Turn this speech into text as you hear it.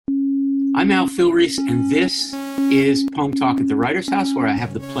I'm Al Filreis, and this is Poem Talk at the Writers' House, where I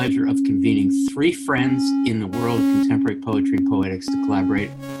have the pleasure of convening three friends in the world of contemporary poetry and poetics to collaborate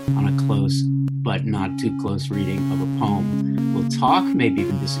on a close but not too close reading of a poem. We'll talk, maybe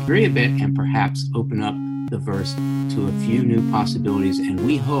even disagree a bit, and perhaps open up the verse to a few new possibilities, and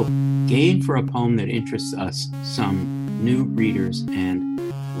we hope gain for a poem that interests us some new readers and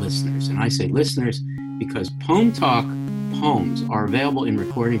listeners. And I say listeners because Poem Talk poems are available in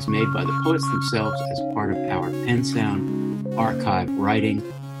recordings made by the poets themselves as part of our PennSound archive,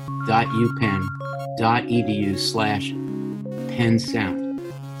 writing.upenn.edu/PennSound.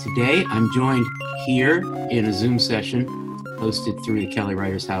 Today, I'm joined here in a Zoom session hosted through the Kelly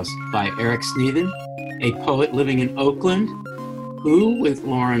Writers House by Eric Sneathen, a poet living in Oakland, who, with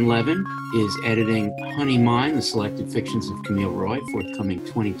Lauren Levin, is editing Honey Mine, the Selected Fictions of Camille Roy, forthcoming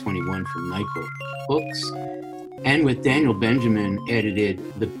 2021 from Nightboat Books, and with Daniel Benjamin, edited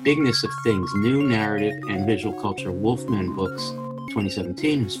The Bigness of Things, New Narrative and Visual Culture Wolfman Books,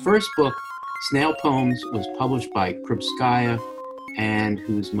 2017. His first book, Snail Poems, was published by Krupskaya, and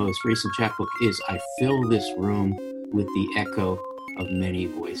whose most recent chapbook is I Fill This Room with the Echo of Many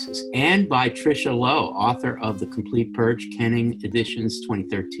Voices. And by Tricia Lowe, author of The Complete Purge, Kenning Editions,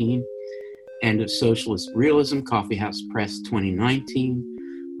 2013, and of Socialist Realism, Coffeehouse Press, 2019,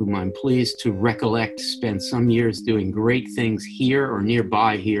 whom I'm pleased to recollect spent some years doing great things here or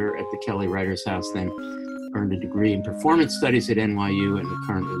nearby here at the Kelly Writers House, then earned a degree in performance studies at NYU and who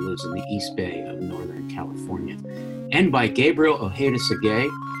currently lives in the East Bay of Northern California. And by Gabriel Ojeda Segay,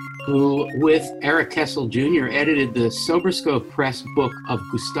 who, with Eric Kessel Jr., edited the Soberscope Press book of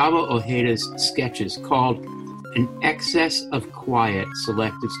Gustavo Ojeda's sketches called An Excess of Quiet,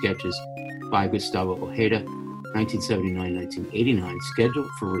 Selected Sketches by Gustavo Ojeda, 1979-1989, scheduled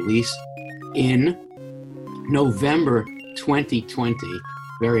for release in November 2020.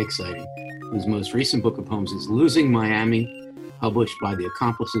 Very exciting. Whose most recent book of poems is Losing Miami, published by The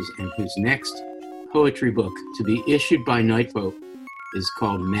Accomplices, and whose next poetry book to be issued by Nightboat is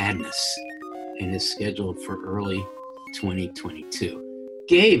called Madness and is scheduled for early 2022.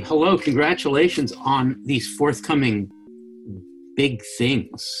 Gabe, hello. Congratulations on these forthcoming big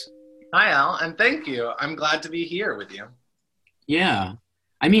things. Hi, Al, and thank you. I'm glad to be here with you. Yeah.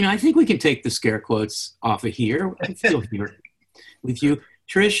 I mean, I think we can take the scare quotes off of here. I'm still here with you.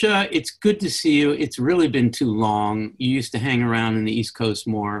 Tricia, it's good to see you. It's really been too long. You used to hang around in the East Coast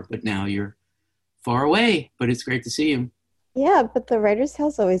more, but now you're far away, but it's great to see you. Yeah, but the writer's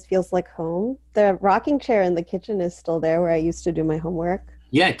house always feels like home. The rocking chair in the kitchen is still there where I used to do my homework.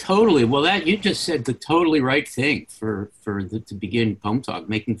 Yeah, totally. Well, that you just said the totally right thing to begin Poem Talk,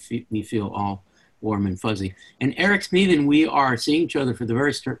 making me feel all warm and fuzzy. And Eric Sneathen, we are seeing each other for the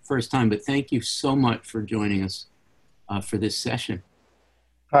very first time, but thank you so much for joining us for this session.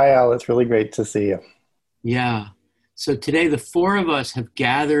 Hi, Al. It's really great to see you. Yeah. So today, the four of us have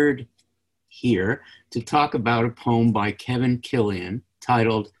gathered here to talk about a poem by Kevin Killian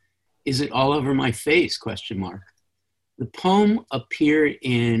titled, Is It All Over My Face? ? The poem appeared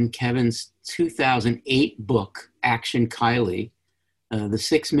in Kevin's 2008 book, Action Kylie. The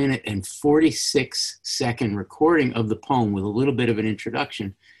 6-minute and 46-second recording of the poem with a little bit of an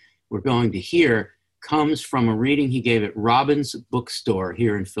introduction we're going to hear comes from a reading he gave at Robbins Bookstore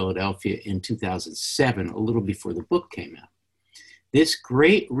here in Philadelphia in 2007, a little before the book came out. This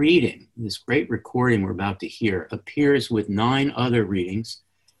great reading, this great recording we're about to hear, appears with 9 other readings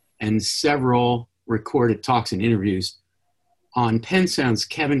and several recorded talks and interviews on PennSound's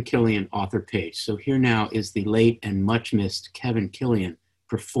Kevin Killian author page. So here now is the late and much missed Kevin Killian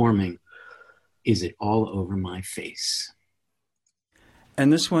performing Is It All Over My Face?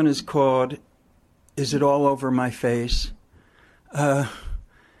 And this one is called Is It All Over My Face?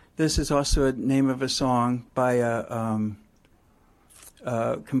 This is also a name of a song by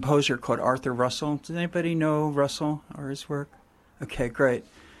a composer called Arthur Russell. Does anybody know Russell or his work? Okay, great.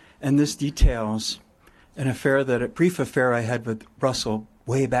 And this details a brief affair I had with Russell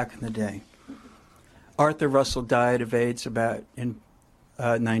way back in the day. Arthur Russell died of AIDS about in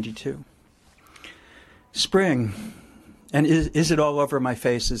 92. Spring, and is It All Over My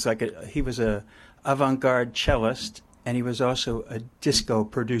Face is like he was a avant-garde cellist, and he was also a disco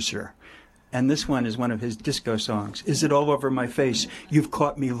producer. And this one is one of his disco songs. Is it all over my face? You've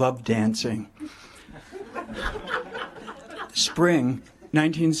caught me love dancing. Spring,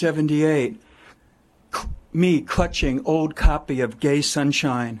 1978. Me clutching old copy of Gay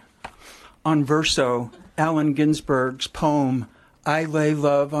Sunshine. On verso, Allen Ginsberg's poem, I lay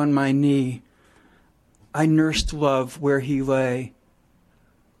love on my knee. I nursed love where he lay.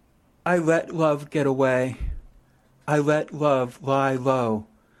 I let love get away. I let love lie low.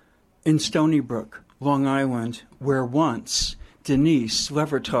 in Stony Brook, Long Island, where once Denise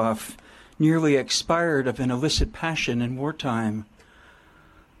Levertov nearly expired of an illicit passion in wartime.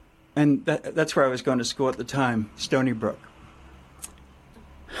 And that's where I was going to school at the time, Stony Brook.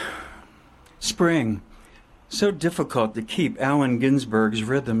 Spring. So difficult to keep Allen Ginsberg's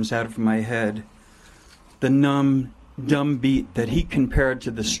rhythms out of my head. The numb, dumb beat that he compared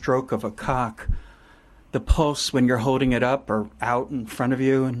to the stroke of a cock. The pulse when you're holding it up or out in front of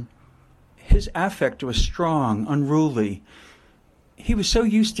you. And his affect was strong, unruly. He was so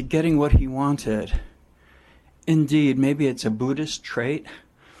used to getting what he wanted. Indeed, maybe it's a Buddhist trait.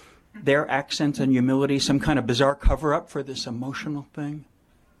 Their accent and humility, some kind of bizarre cover-up for this emotional thing.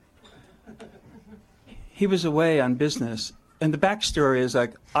 He was away on business. And the backstory is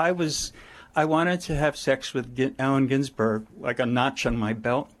like, I wanted to have sex with Allen Ginsberg, like a notch on my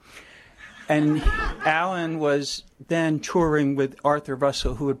belt. And Allen was then touring with Arthur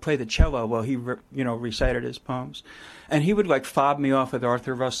Russell, who would play the cello while he, recited his poems. And he would like fob me off with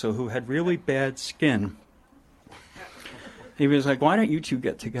Arthur Russell, who had really bad skin. He was like, why don't you two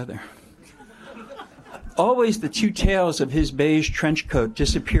get together? Always the two tails of his beige trench coat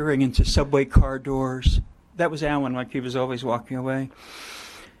disappearing into subway car doors. That was Allen, like he was always walking away.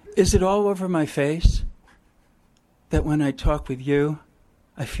 Is it all over my face that when I talk with you,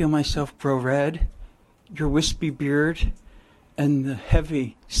 I feel myself grow red, your wispy beard, and the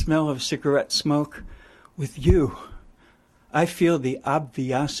heavy smell of cigarette smoke? With you, I feel the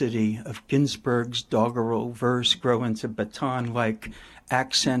obviosity of Ginsberg's doggerel verse grow into baton-like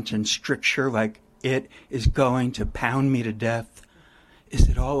accent and stricture, like it is going to pound me to death. Is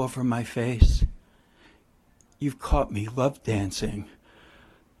it all over my face? You've caught me love dancing.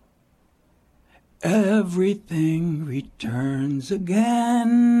 Everything returns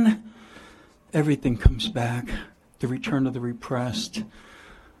again. Everything comes back. The return of the repressed.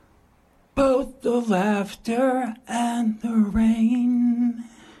 Both the laughter and the rain.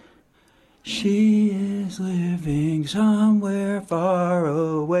 She is living somewhere far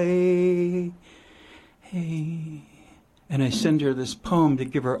away. Hey. And I send her this poem to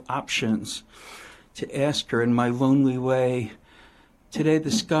give her options, to ask her in my lonely way. Today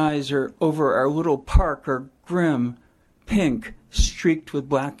the skies are over our little park are grim, pink, streaked with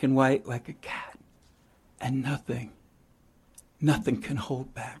black and white like a cat. And nothing can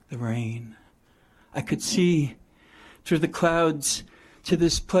hold back the rain. I could see through the clouds to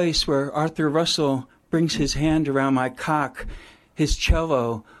this place where Arthur Russell brings his hand around my cock, his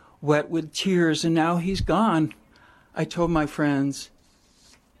cello wet with tears, and now he's gone. I told my friends,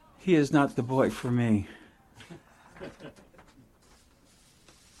 he is not the boy for me.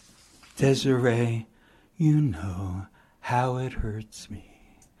 Desiree, you know how it hurts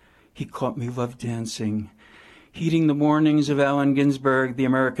me. He caught me love dancing, heeding the warnings of Allen Ginsberg, the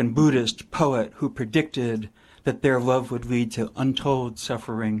American Buddhist poet who predicted that their love would lead to untold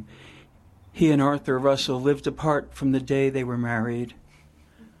suffering. He and Arthur Russell lived apart from the day they were married.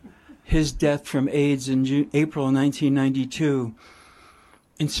 His death from AIDS in April 1992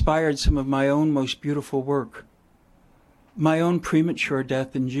 inspired some of my own most beautiful work. My own premature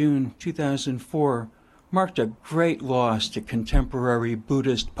death in June 2004 marked a great loss to contemporary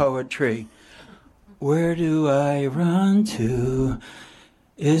Buddhist poetry. Where do I run to?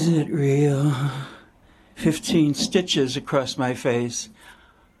 Is it real? 15 stitches across my face,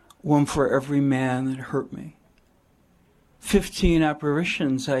 one for every man that hurt me. 15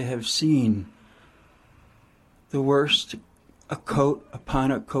 apparitions I have seen. The worst, a coat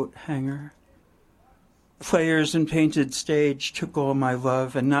upon a coat hanger. Players and painted stage took all my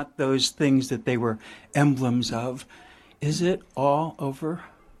love, and not those things that they were emblems of. Is it all over?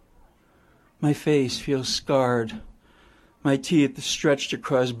 My face feels scarred. My teeth stretched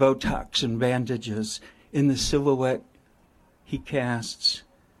across Botox and bandages. In the silhouette he casts,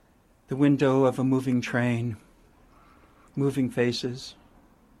 the window of a moving train, moving faces,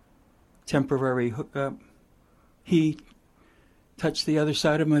 temporary hookup. He touched the other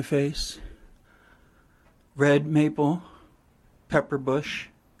side of my face. Red maple, pepper bush,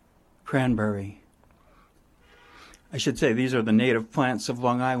 cranberry. I should say these are the native plants of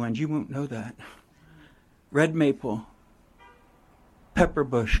Long Island. You won't know that. Red maple, pepper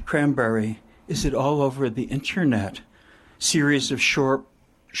bush, cranberry. Is it all over the internet? Series of short,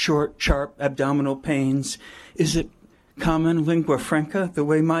 sharp abdominal pains. Is it common lingua franca, the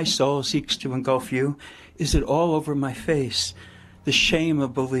way my soul seeks to engulf you? Is it all over my face? The shame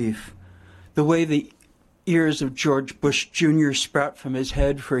of belief. The way the ears of George Bush Jr. sprout from his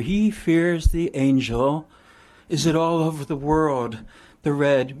head, for he fears the angel. Is it all over the world? The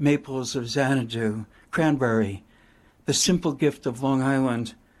red maples of Xanadu, cranberry, the simple gift of Long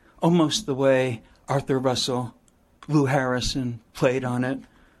Island. almost the way Arthur Russell, Lou Harrison played on it,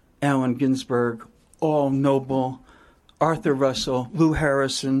 Allen Ginsberg, all noble. Arthur Russell, Lou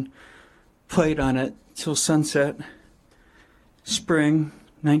Harrison played on it till sunset. Spring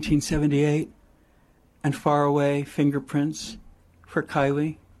 1978, and Far Away Fingerprints for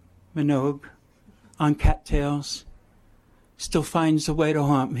Kylie Minogue on Cattails still finds a way to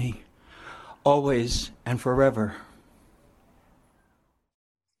haunt me, always and forever.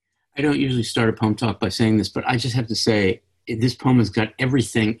 I don't usually start a poem talk by saying this, but I just have to say this poem has got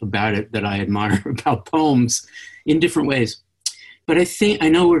everything about it that I admire about poems in different ways. But I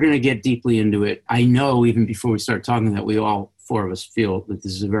know we're going to get deeply into it. I know even before we start talking that we all four of us feel that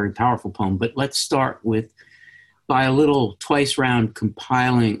this is a very powerful poem. But let's start by a little twice round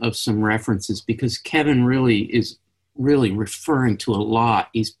compiling of some references, because Kevin is referring to a lot.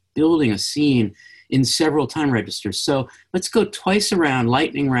 He's building a scene in several time registers. So let's go twice around,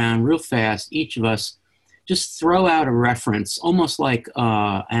 lightning round, real fast. Each of us just throw out a reference, almost like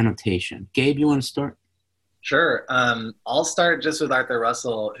annotation. Gabe, you want to start? Sure. I'll start just with Arthur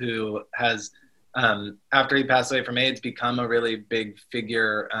Russell, who has, after he passed away from AIDS, become a really big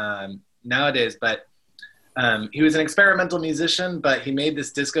figure nowadays. But he was an experimental musician, but he made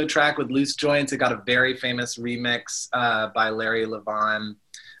this disco track with Loose Joints. It got a very famous remix by Larry Levan.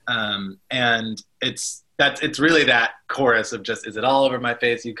 And it's really that chorus of just, is it all over my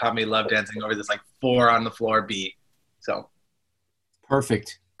face? You caught me love dancing over this like 4 on the floor beat. So.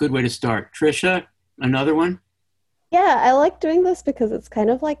 Perfect. Good way to start. Trisha, another one? Yeah, I like doing this because it's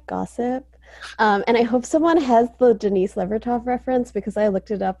kind of like gossip. And I hope someone has the Denise Levertov reference, because I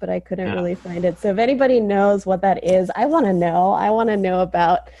looked it up, but I couldn't really find it. So if anybody knows what that is, I want to know. I want to know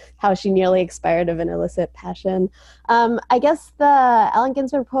about how she nearly expired of an illicit passion. I guess the Allen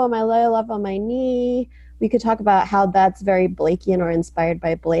Ginsberg poem, I Lay Love on My Knee, we could talk about how that's very Blakean or inspired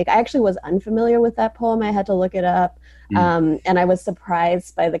by Blake. I actually was unfamiliar with that poem. I had to look it up. And I was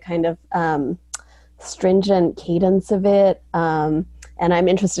surprised by the kind of stringent cadence of it. And I'm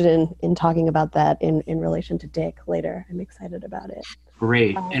interested in talking about that in relation to Dick later. I'm excited about it.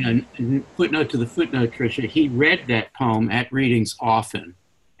 Great. And a footnote to the footnote, Trisha, he read that poem at readings often.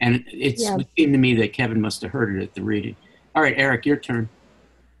 And it seemed to me that Kevin must have heard it at the reading. All right, Eric, your turn.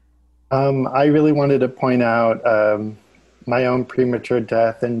 I really wanted to point out my own premature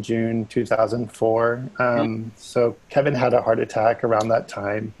death in June 2004. So Kevin had a heart attack around that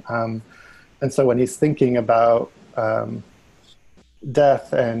time. And so when he's thinking about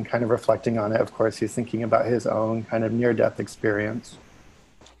death and kind of reflecting on it, of course, he's thinking about his own kind of near-death experience.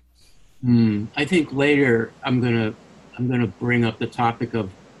 I think later I'm gonna bring up the topic of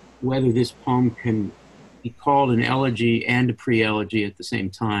whether this poem can be called an elegy and a pre-elegy at the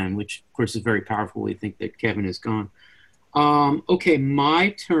same time, which of course is very powerful. We think that Kevin is gone. Okay, my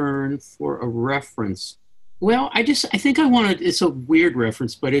turn for a reference. Well, I think I wanted, it's a weird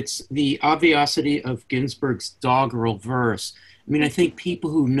reference, but it's the obviosity of Ginsberg's doggerel verse. I mean, I think people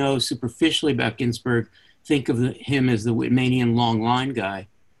who know superficially about Ginsberg think of him as the Whitmanian long line guy,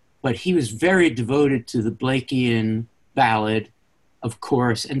 but he was very devoted to the Blakean ballad, of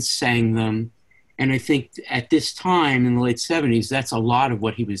course, and sang them. And I think at this time in the late 70s, that's a lot of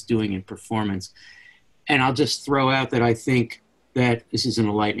what he was doing in performance. And I'll just throw out that I think that, this isn't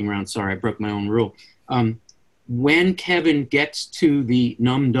a lightning round, sorry, I broke my own rule. When Kevin gets to the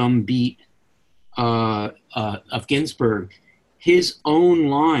num-dum beat of Ginsberg, his own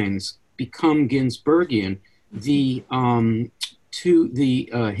lines become Ginsbergian.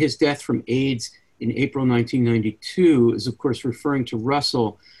 His death from AIDS in April 1992 is, of course, referring to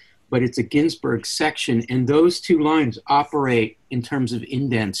Russell, but it's a Ginsberg section, and those two lines operate in terms of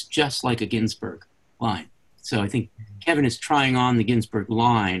indents just like a Ginsberg line. So I think Kevin is trying on the Ginsberg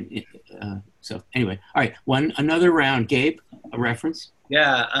line. So anyway, all right, another round. Gabe, a reference?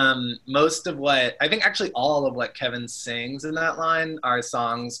 Yeah, most of what, I think actually all of what Kevin sings in that line are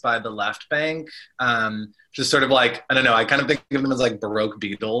songs by the Left Bank. Just sort of like, I don't know, I kind of think of them as like Baroque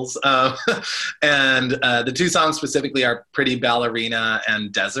Beatles. And the two songs specifically are Pretty Ballerina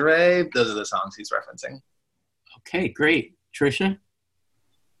and Desiree. Those are the songs he's referencing. Okay, great. Trisha?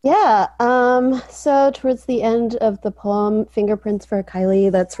 Yeah, so towards the end of the poem, Fingerprints for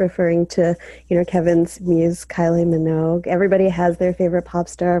Kylie, that's referring to, Kevin's muse, Kylie Minogue. Everybody has their favorite pop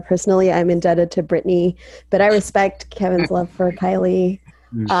star. Personally, I'm indebted to Britney, but I respect Kevin's love for Kylie.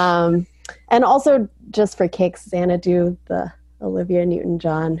 And also, just for kicks, Xanadu, the Olivia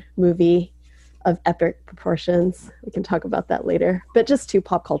Newton-John movie of epic proportions. We can talk about that later. But just two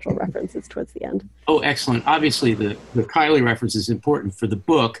pop cultural references towards the end. Oh, excellent. Obviously, the Kylie reference is important for the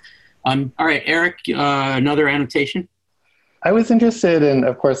book. All right, Eric, another annotation? I was interested in,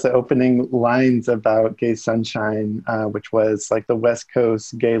 of course, the opening lines about Gay Sunshine, which was like the West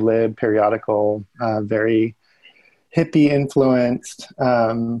Coast gay lib periodical, very hippie influenced.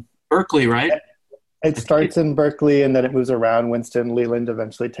 Berkeley, right? It starts in Berkeley and then it moves around. Winston Leland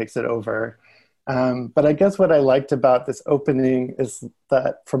eventually takes it over. But I guess what I liked about this opening is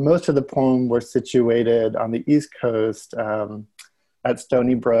that for most of the poem, we're situated on the East Coast at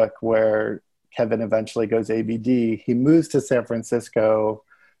Stony Brook, where Kevin eventually goes ABD. He moves to San Francisco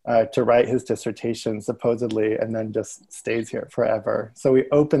to write his dissertation, supposedly, and then just stays here forever. So we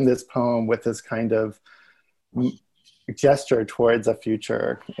open this poem with this kind of gesture towards a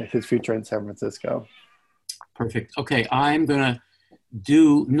future, his future in San Francisco. Perfect. Okay, I'm going to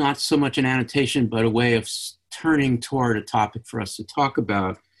do not so much an annotation, but a way of turning toward a topic for us to talk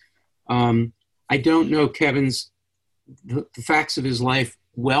about. I don't know Kevin's, the facts of his life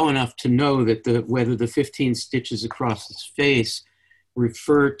well enough to know that whether the 15 stitches across his face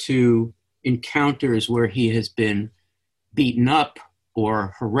refer to encounters where he has been beaten up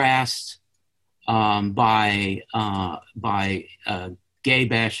or harassed by gay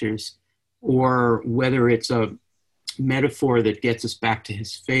bashers, or whether it's a metaphor that gets us back to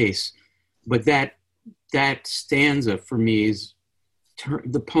his face. But that stanza for me is,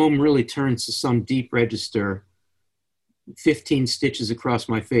 the poem really turns to some deep register. 15 stitches across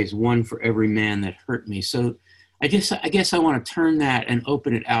my face, one for every man that hurt me. So I guess I want to turn that and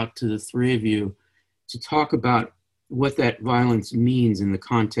open it out to the three of you to talk about what that violence means in the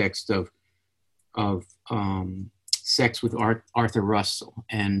context of sex with Arthur Russell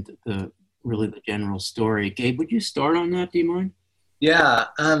and the general story. Gabe, would you start on that? Do you mind? Yeah.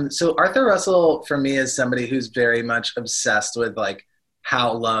 So Arthur Russell for me is somebody who's very much obsessed with like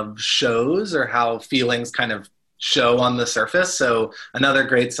how love shows, or how feelings kind of show on the surface. So another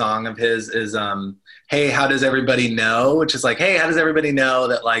great song of his is Hey, How Does Everybody Know? Which is like, hey, how does everybody know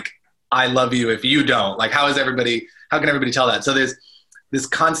that like I love you if you don't? Like how can everybody tell that? So there's this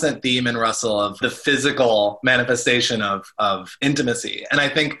constant theme in Russell of the physical manifestation of intimacy. And I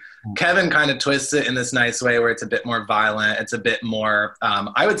think Kevin kind of twists it in this nice way where it's a bit more violent. It's a bit more,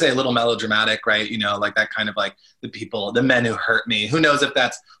 I would say a little melodramatic, right? You know, like that kind of like the men who hurt me. Who knows if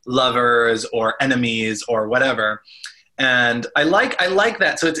that's lovers or enemies or whatever. And I like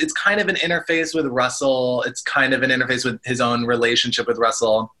that. So it's kind of an interface with Russell. It's kind of an interface with his own relationship with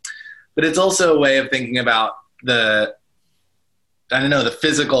Russell. But it's also a way of thinking about the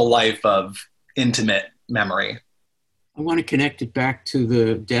physical life of intimate memory. I want to connect it back to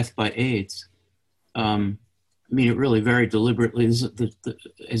the death by AIDS. I mean, it really very deliberately,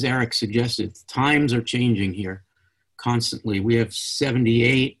 as Eric suggested, times are changing here constantly. We have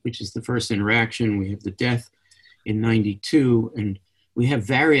 78, which is the first interaction. We have the death in 92, and we have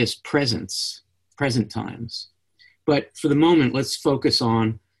various present times. But for the moment, let's focus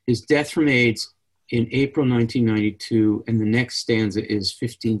on his death from AIDS in April 1992, and the next stanza is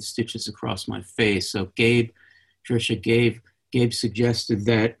 15 stitches across my face. So Gabe suggested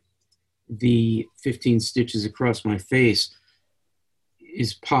that the 15 stitches across my face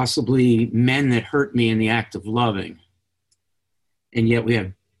is possibly men that hurt me in the act of loving. And yet we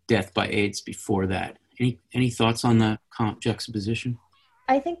have death by AIDS before that. Any thoughts on the juxtaposition?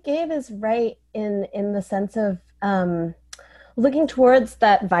 I think Gabe is right in the sense of looking towards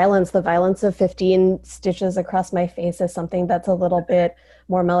that violence, the violence of 15 stitches across my face is something that's a little bit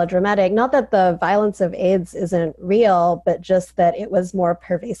more melodramatic. Not that the violence of AIDS isn't real, but just that it was more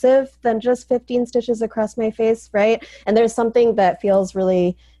pervasive than just 15 stitches across my face, right? And there's something that feels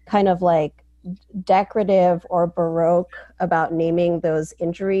really kind of like decorative or Baroque about naming those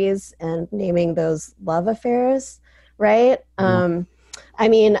injuries and naming those love affairs, right? Mm-hmm. I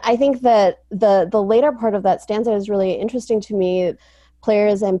mean, I think that the later part of that stanza is really interesting to me.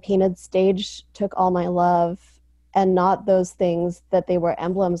 Players and painted stage took all my love, and not those things that they were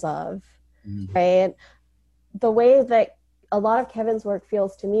emblems of, right? The way that a lot of Kevin's work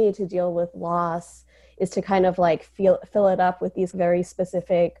feels to me to deal with loss is to kind of like fill it up with these very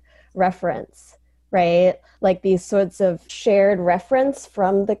specific reference, right? Like these sorts of shared reference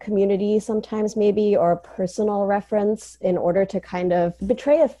from the community sometimes maybe, or personal reference in order to kind of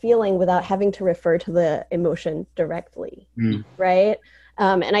betray a feeling without having to refer to the emotion directly, right?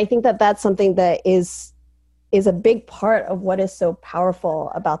 And I think that that's something that is a big part of what is so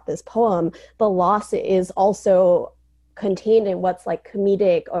powerful about this poem. The loss is also contained in what's like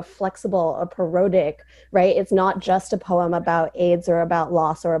comedic or flexible or parodic, right? It's not just a poem about AIDS or about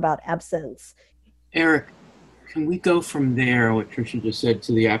loss or about absence. Eric, can we go from there, what Tricia just said,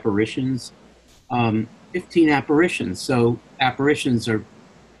 to the apparitions? 15 apparitions. So apparitions are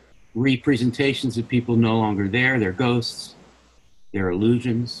representations of people no longer there. They're ghosts. They're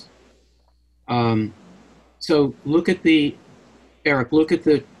illusions. So Eric, look at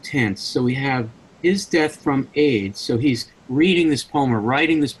the tense. So we have his death from AIDS. So he's reading this poem or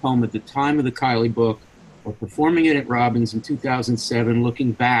writing this poem at the time of the Kiley book, or performing it at Robbins in 2007,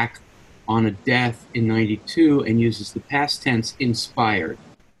 looking back on a death in 92, and uses the past tense inspired.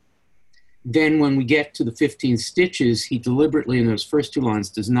 Then when we get to the 15 stitches, he deliberately in those first two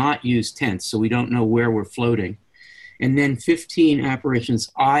lines does not use tense, so we don't know where we're floating. And then 15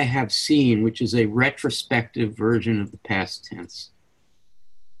 apparitions I have seen, which is a retrospective version of the past tense.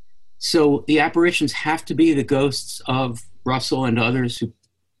 So the apparitions have to be the ghosts of Russell and others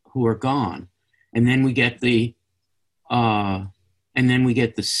who are gone. And then we get the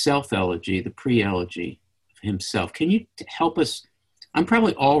self-elegy, the pre-elegy of himself. Can you help us? I'm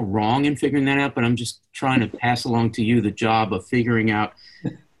probably all wrong in figuring that out, but I'm just trying to pass along to you the job of figuring out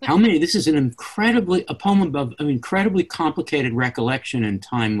how many. This is a poem of an incredibly complicated recollection and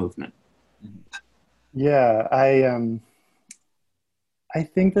time movement. Yeah, I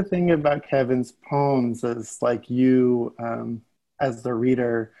think the thing about Kevin's poems is like you, as the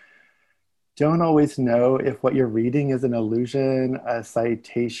reader, don't always know if what you're reading is an allusion, a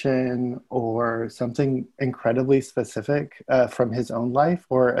citation, or something incredibly specific from his own life,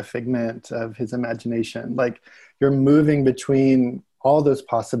 or a figment of his imagination. Like you're moving between all those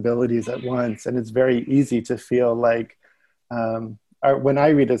possibilities at once, and it's very easy to feel like, when I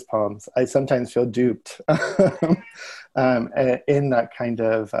read his poems, I sometimes feel duped in that kind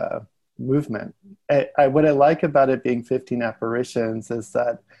of movement. What I like about it being 15 apparitions is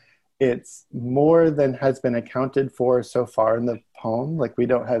that it's more than has been accounted for so far in the poem. Like we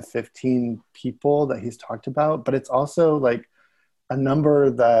don't have 15 people that he's talked about, but it's also like a number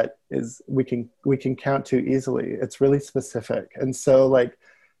that is we can count to easily. It's really specific. And so like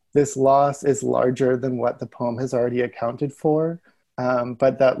this loss is larger than what the poem has already accounted for.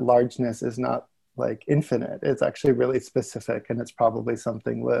 But that largeness is not like infinite. It's actually really specific, and it's probably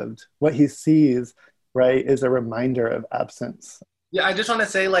something lived. What he sees, right, is a reminder of absence. Yeah, I just want to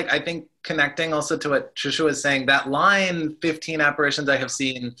say, like, I think connecting also to what Trisha was saying, that line, 15 apparitions I have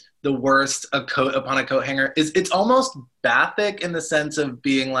seen, the worst, a coat upon a coat hanger, it's almost Bathic in the sense of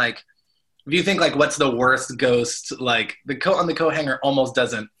being like, if you think like, what's the worst ghost, like the coat on the coat hanger almost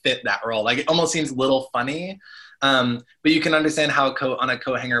doesn't fit that role. Like it almost seems a little funny, but you can understand how a coat on a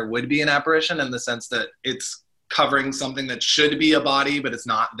coat hanger would be an apparition in the sense that it's covering something that should be a body, but it's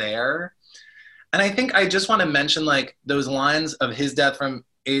not there. And I think I just want to mention like those lines of his death from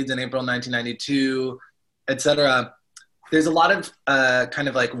AIDS in April 1992, etc. There's a lot of kind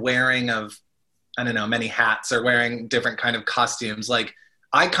of like wearing of, I don't know, many hats or wearing different kind of costumes. Like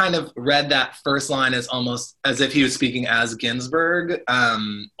I kind of read that first line as almost as if he was speaking as Ginsberg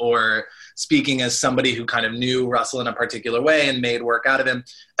or speaking as somebody who kind of knew Russell in a particular way and made work out of him.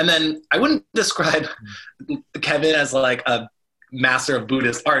 And then I wouldn't describe Kevin as like a master of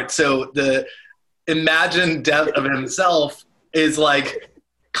Buddhist art. So the imagined death of himself is like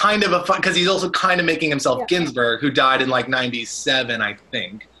kind of a fun, because he's also kind of making himself Ginsberg, who died in like 97, I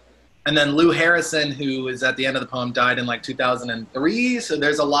think. And then Lou Harrison, who is at the end of the poem, died in like 2003. So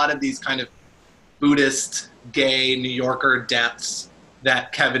there's a lot of these kind of Buddhist, gay New Yorker deaths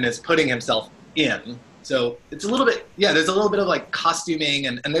that Kevin is putting himself in. So it's a little bit, there's a little bit of like costuming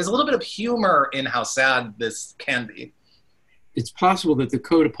and there's a little bit of humor in how sad this can be. It's possible that the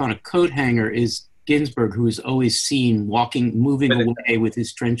coat upon a coat hanger is Ginsberg, who is always seen moving away with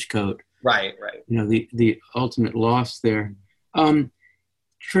his trench coat. Right. You know, the ultimate loss there.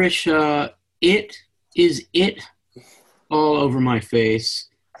 Trish, it all over my face.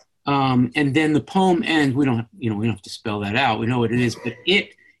 And then the poem ends. We don't have to spell that out. We know what it is, but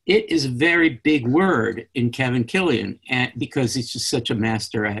it is a very big word in Kevin Killian, and because he's just such a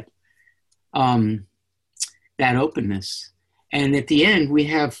master at that openness. And at the end, we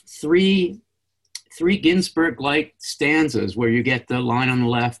have three Ginsberg-like stanzas where you get the line on the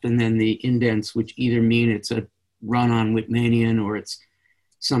left and then the indents, which either mean it's a run on Whitmanian or it's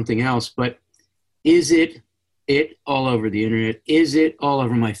something else. But is it all over the internet? Is it all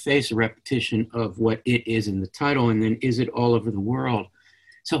over my face, a repetition of what it is in the title? And then is it all over the world?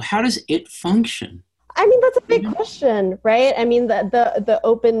 So how does it function? I mean, that's a big question, right? I mean, the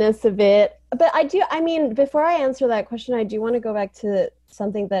openness of it. But before I answer that question, I do want to go back to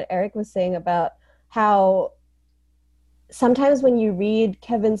something that Eric was saying about how sometimes when you read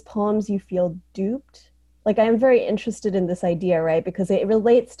Kevin's poems, you feel duped like I'm very interested in this idea, right? Because it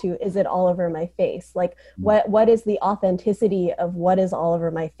relates to, is it all over my face? Like what is the authenticity of what is all over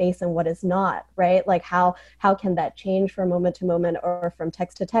my face and what is not, right? Like how can that change from moment to moment, or from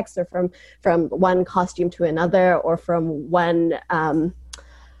text to text, or from one costume to another, or from one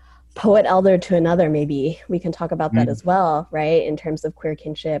poet elder to another? Maybe we can talk about that as well, right? In terms of queer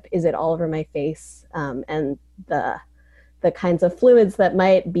kinship, is it all over my face? And the kinds of fluids that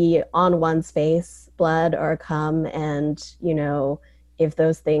might be on one's face, blood or cum, and, you know, if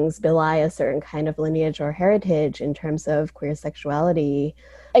those things belie a certain kind of lineage or heritage in terms of queer sexuality.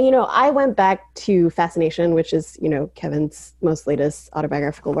 And, you know, I went back to Fascination, which is, you know, Kevin's most latest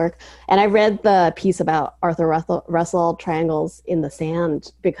autobiographical work. And I read the piece about Arthur Russell, Triangles in the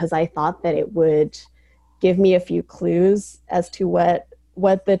Sand, because I thought that it would give me a few clues as to what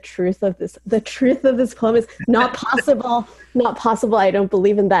the truth of this poem is. Not possible. I don't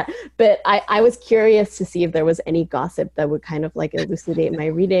believe in that. But I was curious to see if there was any gossip that would kind of like elucidate my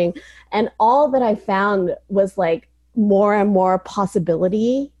reading. And all that I found was like more and more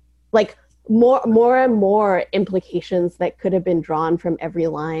possibility, like more and more implications that could have been drawn from every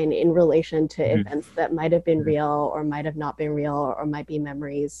line in relation to events that might have been real or might have not been real, or might be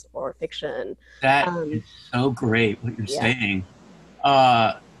memories or fiction. That is so great what you're saying.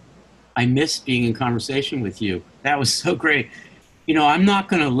 I miss being in conversation with you. That was so great. You know, I'm not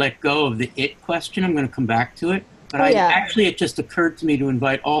going to let go of the it question. I'm going to come back to it. But actually, it just occurred to me to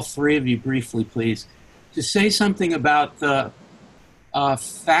invite all three of you briefly, please, to say something about the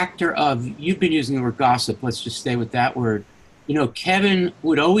factor of, you've been using the word gossip. Let's just stay with that word. You know, Kevin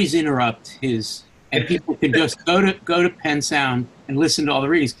would always interrupt his, and people could just go to Penn Sound and listen to all the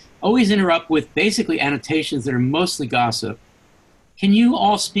readings, always interrupt with basically annotations that are mostly gossip. Can you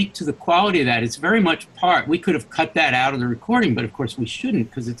all speak to the quality of that? It's very much part. We could have cut that out of the recording, but of course we shouldn't,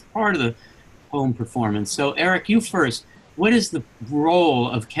 because it's part of the poem performance. So Eric, you first. What is the role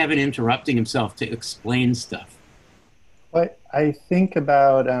of Kevin interrupting himself to explain stuff? Well, I think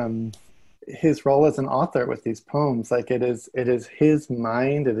about his role as an author with these poems. Like it is his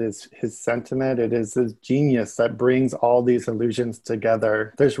mind, it is his sentiment, it is his genius that brings all these illusions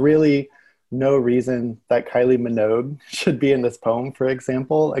together. There's really no reason that Kylie Minogue should be in this poem, for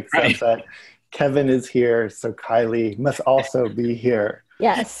example, except that Kevin is here, so Kylie must also be here.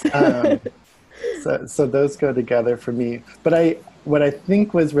 Yes. So those go together for me. But what I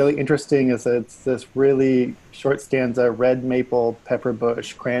think was really interesting is that it's this really short stanza, red maple, pepper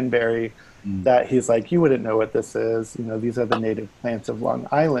bush, cranberry, that he's like, you wouldn't know what this is. You know, these are the native plants of Long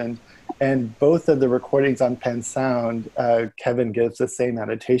Island. And both of the recordings on Penn Sound, Kevin gives the same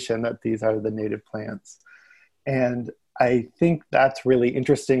annotation that these are the native plants. And I think that's really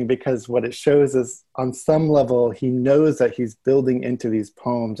interesting, because what it shows is, on some level, he knows that he's building into these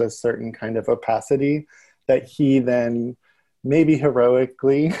poems a certain kind of opacity that he then maybe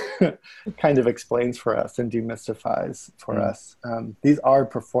heroically kind of explains for us and demystifies for us. These are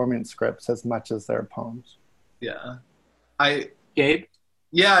performance scripts as much as they're poems. Yeah. Gabe?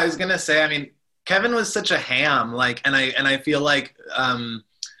 Yeah, I was gonna say, I mean, Kevin was such a ham, like, and I feel like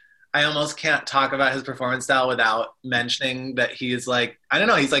I almost can't talk about his performance style without mentioning that he is like, I don't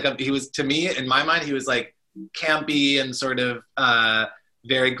know, he was, to me, in my mind, he was like campy and sort of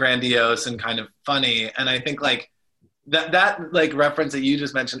very grandiose and kind of funny. And I think like that like reference that you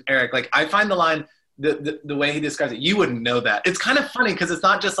just mentioned, Eric, like I find the line, the way he describes it, you wouldn't know that. It's kind of funny because it's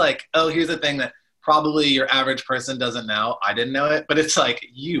not just like, oh, here's a thing that probably your average person doesn't know. I didn't know it, but it's like,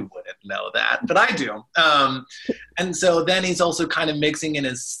 you wouldn't know that, but I do. And so then he's also kind of mixing in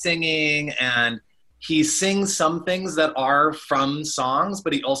his singing, and he sings some things that are from songs,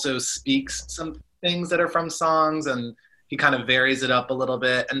 but he also speaks some things that are from songs, and he kind of varies it up a little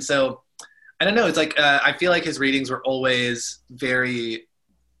bit. And so, I don't know, it's like, I feel like his readings were always very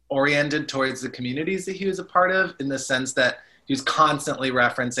oriented towards the communities that he was a part of, in the sense that he was constantly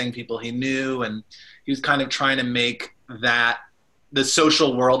referencing people he knew, and he was kind of trying to make that, the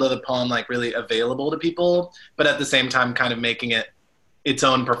social world of the poem, like really available to people, but at the same time kind of making it its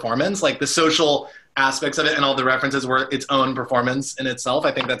own performance. Like the social aspects of it and all the references were its own performance in itself.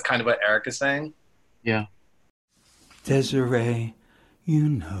 I think that's kind of what Eric is saying. Yeah. Desiree, you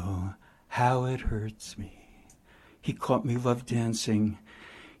know how it hurts me. He caught me love dancing,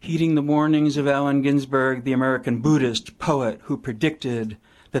 heeding the warnings of Allen Ginsberg, the American Buddhist poet who predicted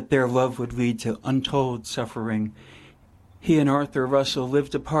that their love would lead to untold suffering. He and Arthur Russell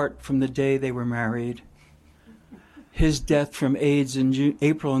lived apart from the day they were married. His death from AIDS in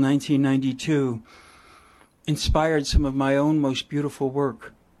April 1992 inspired some of my own most beautiful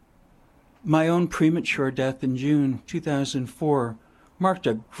work. My own premature death in June 2004 marked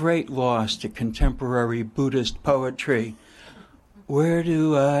a great loss to contemporary Buddhist poetry. Where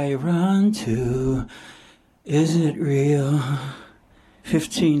do I run to? Is it real?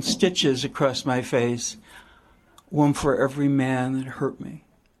 15 stitches across my face, one for every man that hurt me.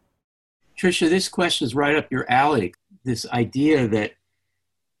 Tricia, this question is right up your alley. This idea that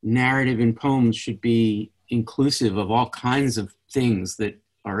narrative in poems should be inclusive of all kinds of things that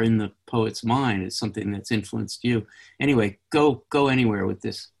are in the poet's mind is something that's influenced you. Anyway, go anywhere with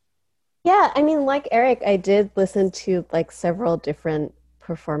this. Yeah, I mean, like Eric, I did listen to like several different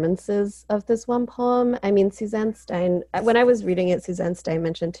performances of this one poem. I mean, Suzanne Stein, when I was reading it, Suzanne Stein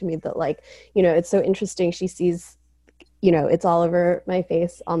mentioned to me that, like, you know, it's so interesting. She sees, you know, it's all over my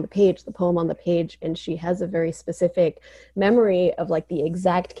face on the page, the poem on the page, and she has a very specific memory of like the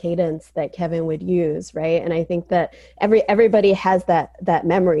exact cadence that Kevin would use, right? And I think that everybody has that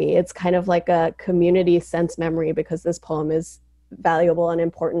memory. It's kind of like a community sense memory because this poem is valuable and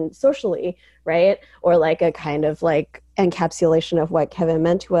important socially, right? Or like a kind of like encapsulation of what Kevin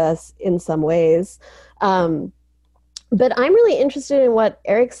meant to us in some ways. But I'm really interested in what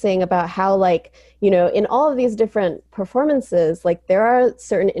Eric's saying about how, like, you know, in all of these different performances, like there are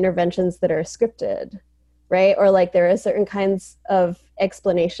certain interventions that are scripted, right? Or like there are certain kinds of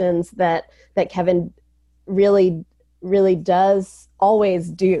explanations that Kevin really, really does always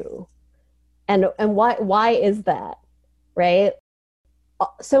do. And why is that, right?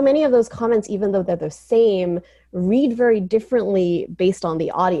 So many of those comments, even though they're the same, read very differently based on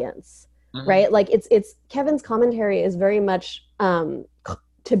the audience. Mm-hmm. Right? Like it's Kevin's commentary is very much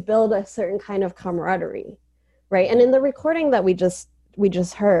to build a certain kind of camaraderie, right? And in the recording that we just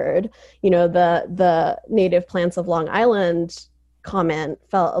heard, you know, the native plants of Long Island comment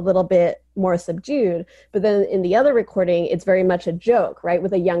felt a little bit more subdued, but then in the other recording, it's very much a joke, right?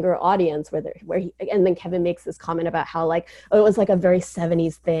 With a younger audience and then Kevin makes this comment about how like, oh, it was like a very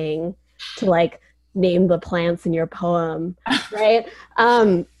 70s thing to like name the plants in your poem, right?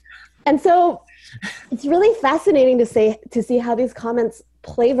 And so it's really fascinating to see how these comments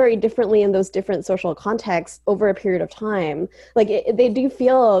play very differently in those different social contexts over a period of time. Like they do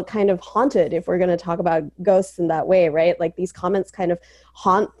feel kind of haunted if we're going to talk about ghosts in that way, right? Like these comments kind of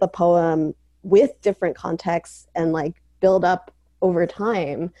haunt the poem with different contexts and like build up over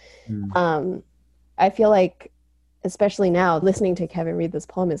time. I feel like, especially now, listening to Kevin read this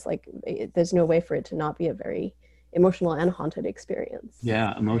poem is like, there's no way for it to not be a very emotional and haunted experience.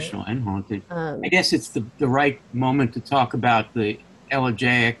 Yeah, emotional and haunted. I guess it's the right moment to talk about the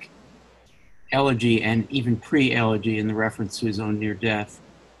elegy and even pre-elegy in the reference to his own near death.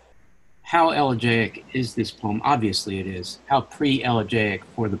 How elegiac is this poem? Obviously it is. How pre-elegiac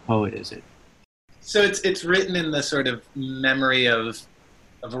for the poet is it? So it's written in the sort of memory of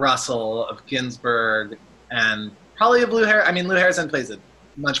Russell, of Ginsberg, and probably of Lou Harrison. I mean, Lou Harrison plays a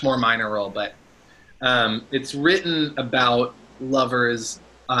much more minor role, but it's written about lovers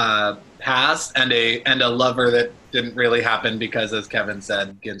past and a lover that didn't really happen because, as Kevin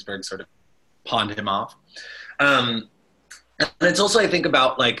said, Ginsberg sort of pawned him off. And it's also, I think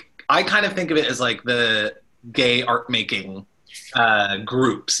about, like, I kind of think of it as like the gay art making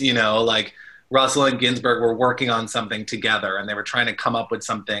groups, you know, like Russell and Ginsberg were working on something together and they were trying to come up with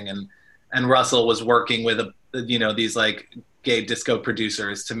something, and Russell was working with these like gay disco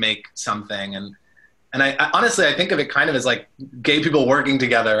producers to make something, and I honestly, I think of it kind of as like gay people working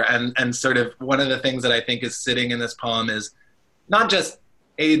together, and sort of one of the things that I think is sitting in this poem is not just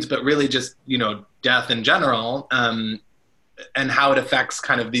AIDS, but really just, you know, death in general, and how it affects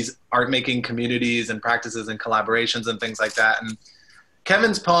kind of these art-making communities and practices and collaborations and things like that. And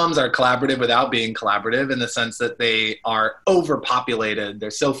Kevin's poems are collaborative without being collaborative, in the sense that they are overpopulated.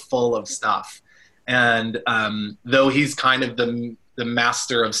 They're so full of stuff. And though he's kind of the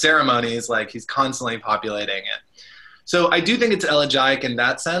master of ceremonies, like he's constantly populating it. So I do think it's elegiac in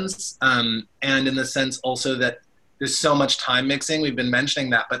that sense, and in the sense also that there's so much time mixing. We've been mentioning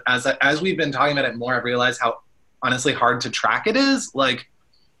that, but as we've been talking about it more, I've realized how honestly hard to track it is. Like,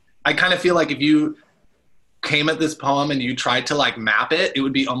 I kind of feel like if you came at this poem and you tried to like map it, it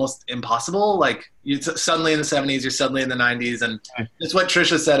would be almost impossible. Like, you suddenly in the 70s, you're suddenly in the 90s, and it's what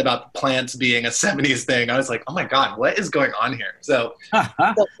Tricia said about plants being a 70s thing. I was like, oh my God, what is going on here? So that's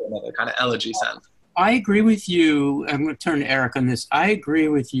another kind of elegy sense. I agree with you. I'm going to turn to Eric on this. I agree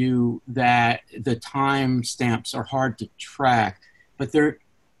with you that the time stamps are hard to track, but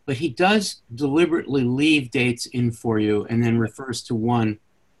he does deliberately leave dates in for you, and then refers to one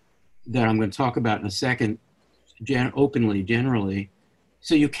that I'm going to talk about in a second, openly, generally.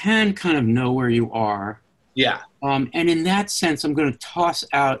 So you can kind of know where you are. Yeah. And in that sense, I'm going to toss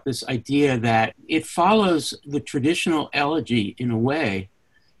out this idea that it follows the traditional elegy in a way,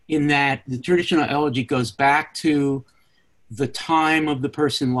 in that the traditional elegy goes back to the time of the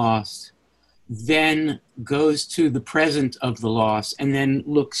person lost, then goes to the present of the loss, and then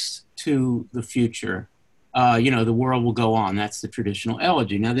looks to the future. The world will go on. That's the traditional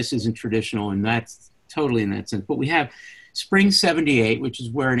elegy. Now, this isn't traditional, and that's totally in that sense. But we have Spring 78, which is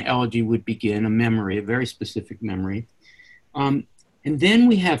where an elegy would begin, a memory, a very specific memory. And then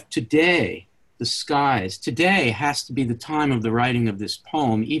we have Today, the skies. Today has to be the time of the writing of this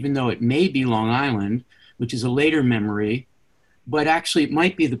poem, even though it may be Long Island, which is a later memory, but actually it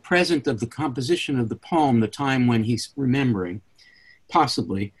might be the present of the composition of the poem, the time when he's remembering,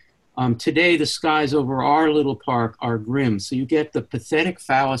 possibly. Today, the skies over our little park are grim. So you get the pathetic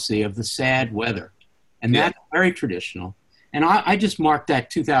fallacy of the sad weather. And that's very traditional. And I just marked that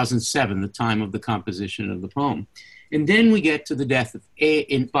 2007, the time of the composition of the poem. And then we get to the death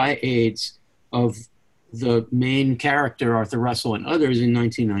by AIDS of the main character, Arthur Russell, and others in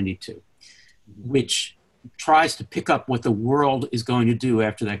 1992, which tries to pick up what the world is going to do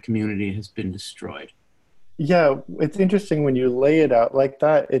after that community has been destroyed. Yeah, it's interesting when you lay it out like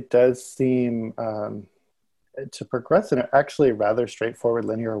that, it does seem to progress in an actually rather straightforward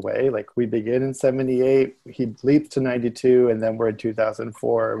linear way. Like we begin in 78, he leaps to 92, and then we're in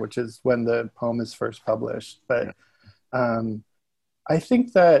 2004, which is when the poem is first published. But I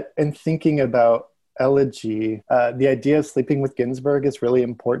think that in thinking about elegy, the idea of sleeping with Ginsberg is really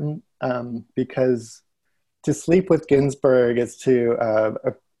important, because to sleep with Ginsberg is to,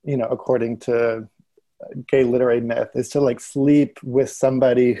 according to gay literary myth, is to like sleep with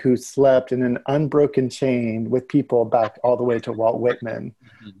somebody who slept in an unbroken chain with people back all the way to Walt Whitman,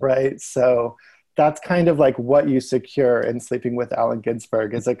 right? So that's kind of like what you secure in sleeping with Allen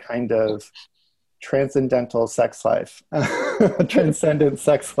Ginsberg, is a kind of transcendental sex life, transcendent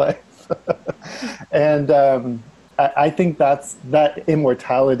sex life. And I think that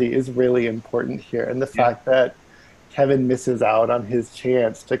immortality is really important here. And the fact that Kevin misses out on his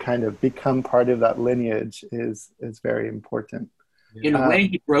chance to kind of become part of that lineage is very important. In a way,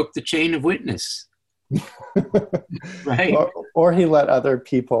 he broke the chain of witness. Right? Or he let other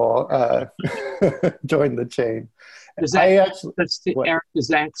people join the chain. Eric,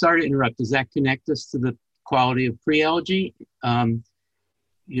 sorry to interrupt, does that connect us to the quality of pre-elegy? Well,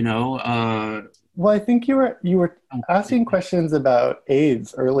 I think you were asking questions about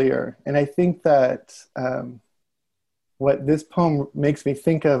AIDS earlier, and I think that what this poem makes me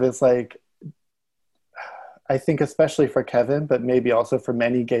think of is like, I think especially for Kevin, but maybe also for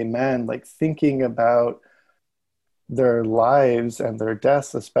many gay men, like thinking about their lives and their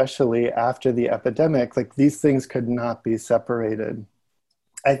deaths, especially after the epidemic, like these things could not be separated.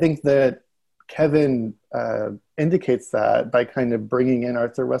 I think that Kevin indicates that by kind of bringing in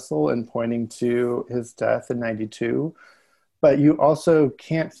Arthur Russell and pointing to his death in 92. But you also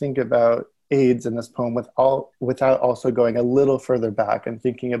can't think about AIDS in this poem without also going a little further back and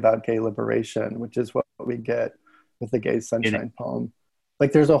thinking about gay liberation, which is what we get with the Gay Sunshine poem.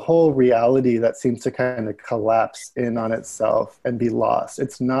 Like there's a whole reality that seems to kind of collapse in on itself and be lost.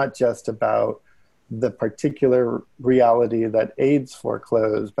 It's not just about the particular reality that AIDS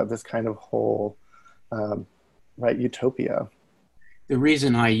foreclosed, but this kind of whole utopia. The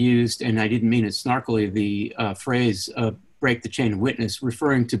reason I used, and I didn't mean it snarkily, the phrase break the chain of witness,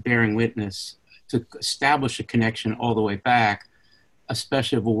 referring to bearing witness, to establish a connection all the way back,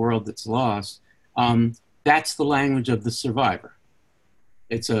 especially of a world that's lost, that's the language of the survivor.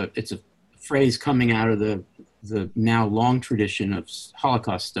 It's a phrase coming out of the now long tradition of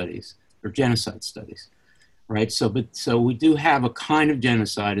Holocaust studies or genocide studies, right? So we do have a kind of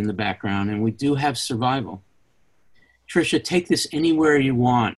genocide in the background, and we do have survival. Tricia, take this anywhere you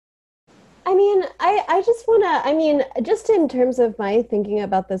want. I mean, I just want to, just in terms of my thinking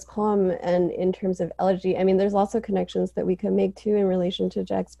about this poem and in terms of elegy, I mean, there's also connections that we could make too in relation to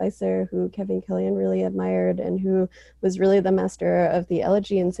Jack Spicer, who Kevin Killian really admired and who was really the master of the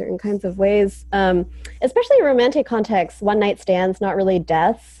elegy in certain kinds of ways, especially in romantic contexts, one night stands, not really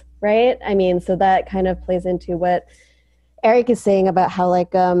deaths, right? I mean, so that kind of plays into what Eric is saying about how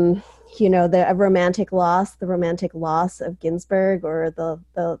like, the romantic loss of Ginsberg, or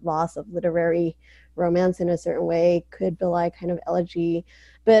the loss of literary romance in a certain way, could belie kind of elegy.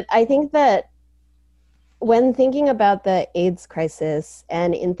 But I think that when thinking about the AIDS crisis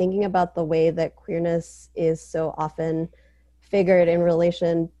and in thinking about the way that queerness is so often figured in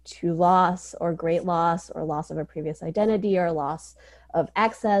relation to loss or great loss or loss of a previous identity or loss of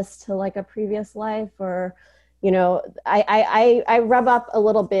access to like a previous life, or I rub up a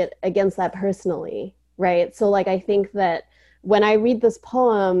little bit against that personally, right? So like I think that when I read this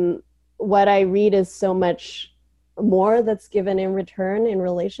poem, what I read is so much more that's given in return in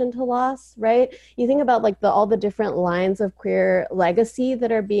relation to loss, right? You think about like all the different lines of queer legacy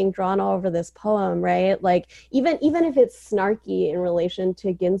that are being drawn all over this poem, right? Like even if it's snarky in relation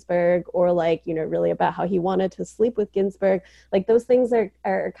to Ginsberg, or like, you know, really about how he wanted to sleep with Ginsberg, like those things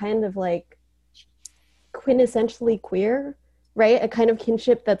are kind of like quintessentially queer, right? A kind of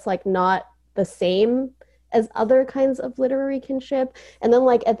kinship that's like not the same as other kinds of literary kinship. And then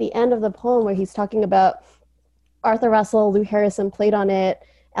like at the end of the poem where he's talking about Arthur Russell, Lou Harrison played on it,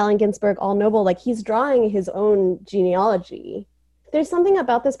 Allen Ginsberg, all noble, like he's drawing his own genealogy. There's something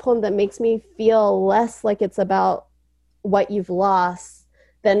about this poem that makes me feel less like it's about what you've lost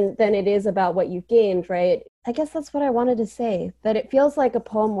than it is about what you've gained, right? I guess that's what I wanted to say, that it feels like a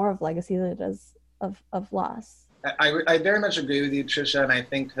poem more of legacy than it does of loss. I very much agree with you, Trisha, and I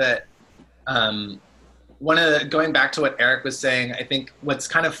think that going back to what Eric was saying, I think what's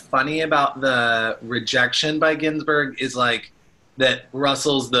kind of funny about the rejection by Ginsberg is like that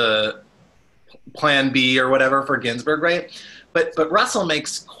Russell's the plan B or whatever for Ginsberg, right? But Russell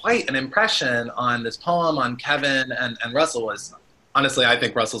makes quite an impression on this poem, on Kevin, and Russell was, honestly, I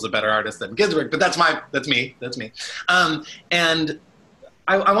think Russell's a better artist than Ginsberg, but that's me. And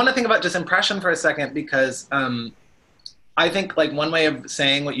I want to think about just impression for a second, because I think like one way of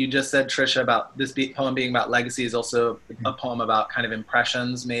saying what you just said, Trisha, about this poem being about legacy is also a poem about kind of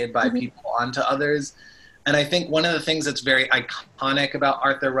impressions made by people onto others. And I think one of the things that's very iconic about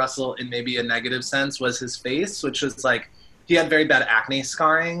Arthur Russell in maybe a negative sense was his face, which was like, he had very bad acne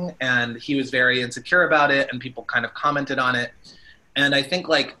scarring and he was very insecure about it and people kind of commented on it. And I think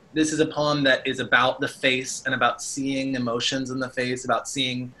like this is a poem that is about the face and about seeing emotions in the face, about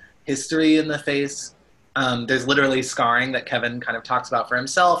seeing history in the face. There's literally scarring that Kevin kind of talks about for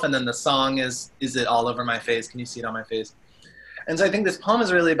himself. And then the song is it all over my face? Can you see it on my face? And so I think this poem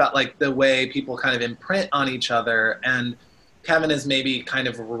is really about like the way people kind of imprint on each other. And Kevin is maybe kind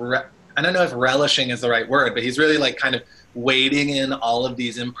of, I don't know if relishing is the right word, but he's really like kind of wading in all of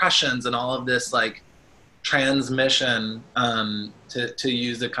these impressions and all of this like transmission, to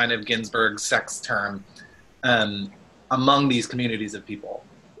use a kind of Ginsberg sex term, among these communities of people.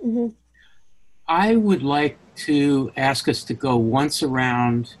 Mm-hmm. I would like to ask us to go once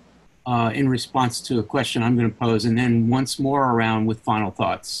around in response to a question I'm going to pose, and then once more around with final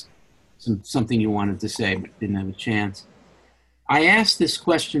thoughts, something you wanted to say but didn't have a chance. I asked this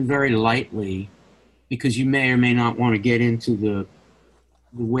question very lightly because you may or may not want to get into the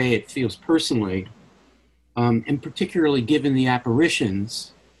way it feels personally, and particularly given the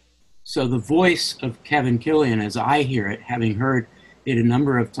apparitions. So the voice of Kevin Killian, as I hear it, having heard it a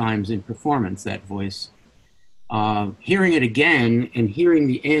number of times in performance, that voice, hearing it again and hearing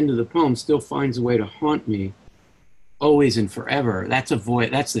the end of the poem still finds a way to haunt me always and forever. That's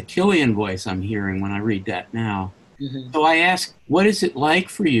the Killian voice I'm hearing when I read that now. Mm-hmm. So I ask, what is it like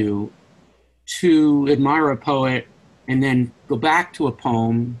for you to admire a poet and then go back to a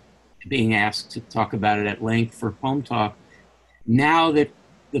poem, being asked to talk about it at length for Poem Talk, now that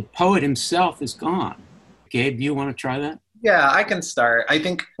the poet himself is gone? Gabe, do you want to try that? Yeah, I can start. I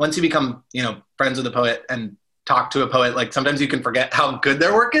think once you become, friends with a poet and talk to a poet, like sometimes you can forget how good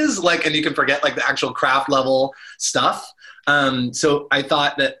their work is, like, and you can forget like the actual craft level stuff. So I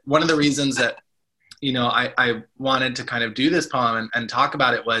thought that one of the reasons that, I wanted to kind of do this poem and talk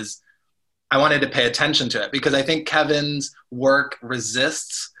about it was I wanted to pay attention to it, because I think Kevin's work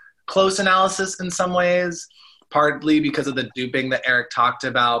resists close analysis in some ways, partly because of the duping that Eric talked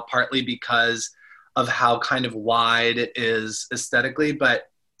about, partly because of how kind of wide it is aesthetically, but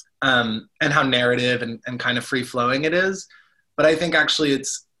and how narrative and kind of free-flowing it is. But I think actually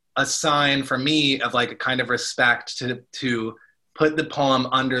it's a sign for me of like a kind of respect to put the poem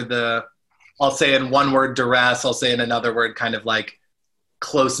under the, I'll say in one word, duress, I'll say in another word, kind of like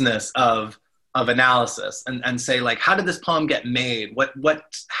closeness of analysis, and say like, how did this poem get made?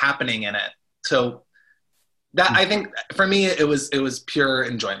 What's happening in it? So that, I think for me, it was pure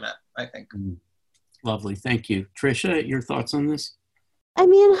enjoyment, I think. Lovely. Thank you. Trisha, your thoughts on this? I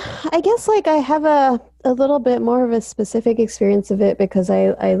mean, I guess like I have a little bit more of a specific experience of it because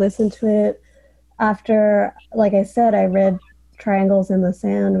I listened to it after, like I said, I read Triangles in the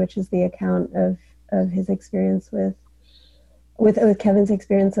Sand, which is the account of his experience with Kevin's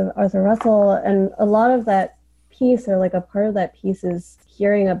experience of Arthur Russell. And a lot of that piece, or like a part of that piece, is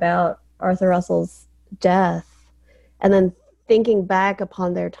hearing about Arthur Russell's death and then thinking back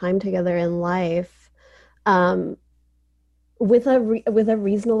upon their time together in life, with a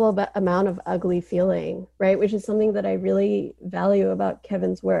reasonable amount of ugly feeling, right? Which is something that I really value about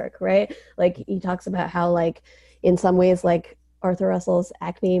Kevin's work, right? Like he talks about how like in some ways like Arthur Russell's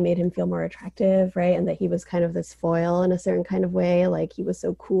acne made him feel more attractive, right? And that he was kind of this foil in a certain kind of way. Like he was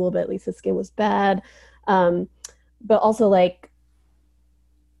so cool, but at least his skin was bad. But also like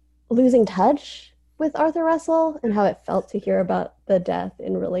losing touch with Arthur Russell and how it felt to hear about the death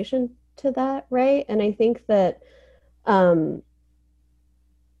in relation to that, right? And I think that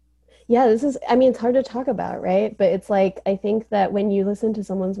this is, I mean, it's hard to talk about, right? But it's like, I think that when you listen to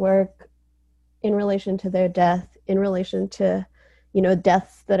someone's work in relation to their death, in relation to, you know,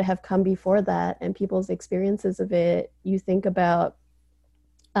 deaths that have come before that and people's experiences of it, you think about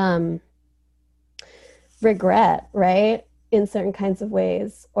regret, right? In certain kinds of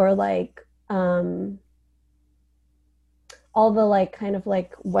ways, or like all the like kind of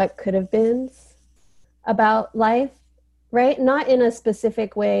like what could have been about life, right? Not in a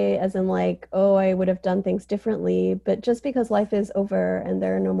specific way as in like, oh, I would have done things differently, but just because life is over and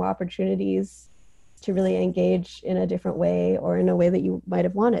there are no more opportunities to really engage in a different way or in a way that you might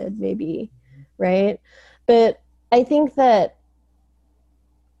have wanted, maybe, right? But I think that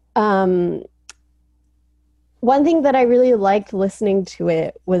one thing that I really liked listening to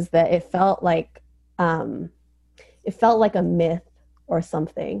it was that it felt like a myth or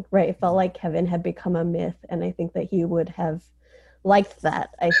something, right? It felt like Kevin had become a myth, and I think that he would have liked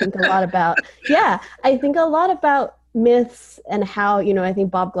that. I think a lot about, I think a lot about myths and how, you know, I think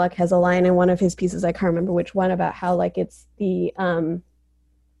Bob Gluck has a line in one of his pieces, I can't remember which one, about how like it's the,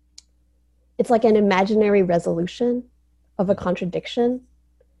 it's like an imaginary resolution of a contradiction.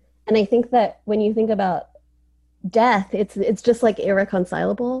 And I think that when you think about death, it's just like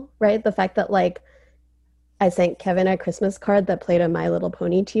irreconcilable, right? The fact that like I sent Kevin a Christmas card that played a My Little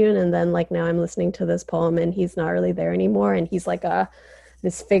Pony tune, and then like now I'm listening to this poem and he's not really there anymore, and he's like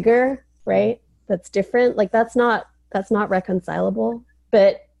this figure, right? That's different. Like that's not reconcilable.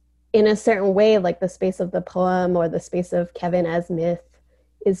 But in a certain way, like the space of the poem or the space of Kevin as myth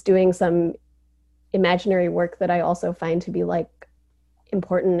is doing some imaginary work that I also find to be like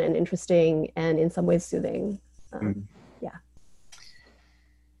important and interesting and in some ways soothing. Yeah.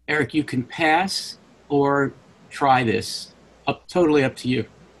 Eric, you can pass or try this. Totally up to you.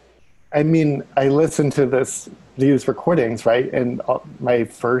 I mean, I listened to these recordings, right? And my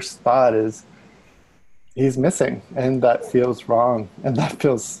first thought is, he's missing, and that feels wrong, and that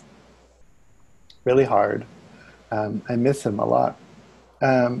feels really hard. I miss him a lot.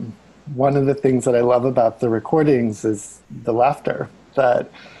 One of the things that I love about the recordings is the laughter,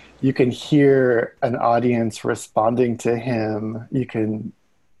 that you can hear an audience responding to him.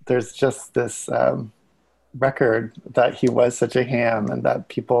 There's just this record that he was such a ham and that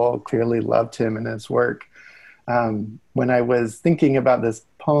people clearly loved him and his work. When I was thinking about this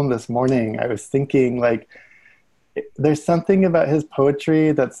poem this morning, I was thinking like, there's something about his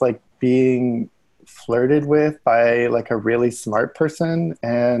poetry that's like being flirted with by like a really smart person.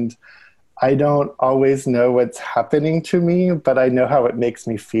 And I don't always know what's happening to me, but I know how it makes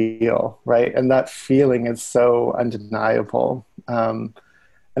me feel, right? And that feeling is so undeniable.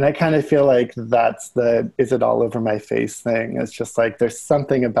 And I kind of feel like that's the is it all over my face thing. It's just like there's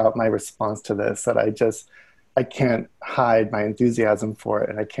something about my response to this that I can't hide my enthusiasm for it,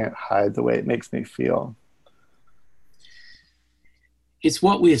 and I can't hide the way it makes me feel. It's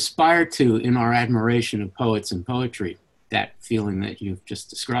what we aspire to in our admiration of poets and poetry, that feeling that you've just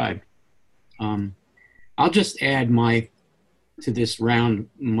described. I'll just add to this round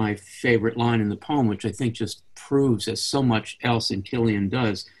my favorite line in the poem, which I think just proves, as so much else in Killian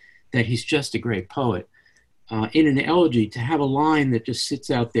does, that he's just a great poet. In an elegy, to have a line that just sits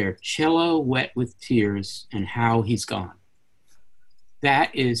out there, cello wet with tears and how he's gone.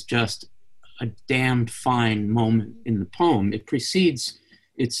 That is just a damned fine moment in the poem. It precedes,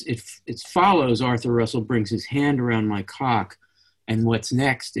 it follows Arthur Russell brings his hand around my cock, and what's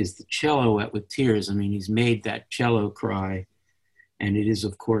next is the cello wet with tears. I mean, he's made that cello cry. And it is,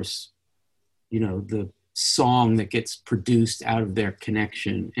 of course, you know, the song that gets produced out of their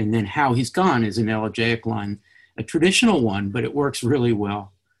connection. And then how he's gone is an elegiac line, a traditional one, but it works really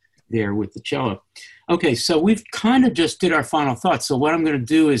well there with the cello. Okay, so we've kind of just did our final thoughts. So what I'm going to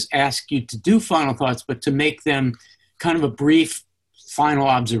do is ask you to do final thoughts, but to make them kind of a brief final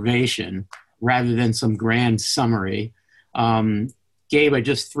observation rather than some grand summary. Gabe, I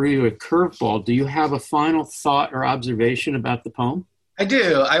just threw you a curveball. Do you have a final thought or observation about the poem? I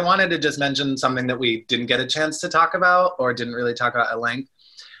do. I wanted to just mention something that we didn't get a chance to talk about or didn't really talk about at length,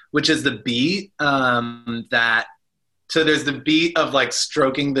 which is the beat that So there's the beat of like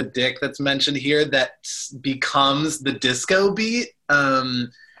stroking the dick that's mentioned here that becomes the disco beat. And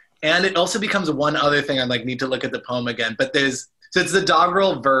it also becomes one other thing I like need to look at the poem again. But so it's the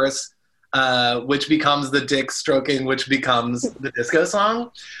doggerel verse, which becomes the dick stroking, which becomes the disco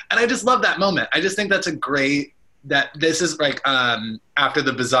song. And I just love that moment. I just think that's that this is like after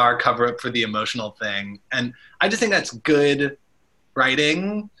the bizarre cover up for the emotional thing. And I just think that's good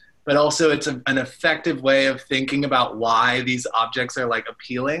writing, but also it's an effective way of thinking about why these objects are like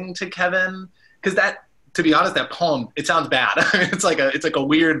appealing to Kevin. Because to be honest, that poem, it sounds bad. It's like a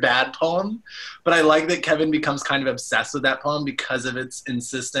weird, bad poem. But I like that Kevin becomes kind of obsessed with that poem because of its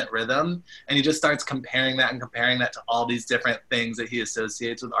insistent rhythm. And he just starts comparing that to all these different things that he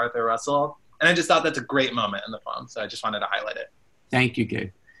associates with Arthur Russell. And I just thought that's a great moment in the poem. So I just wanted to highlight it. Thank you,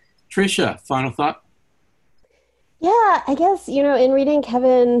 Gabe. Tricia, final thought? Yeah, I guess, in reading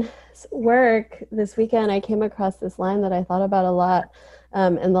Kevin's work this weekend, I came across this line that I thought about a lot.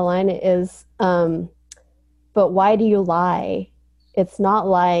 And the line is, but why do you lie? It's not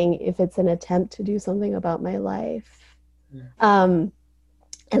lying if it's an attempt to do something about my life. And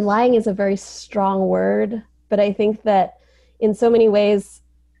lying is a very strong word, but I think that in so many ways,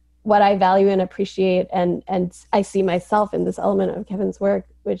 what I value and appreciate, and I see myself in this element of Kevin's work,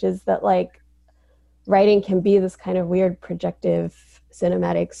 which is that like writing can be this kind of weird projective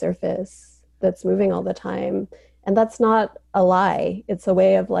cinematic surface that's moving all the time. And that's not a lie. It's a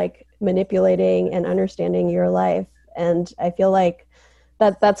way of like manipulating and understanding your life. And I feel like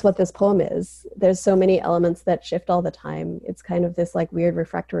that's what this poem is. There's so many elements that shift all the time. It's kind of this like weird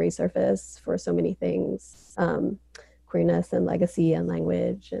refractory surface for so many things, queerness and legacy and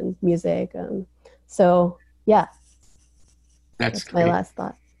language and music. So yeah, that's my last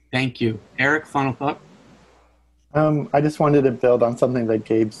thought. Thank you. Eric, final thought? I just wanted to build on something that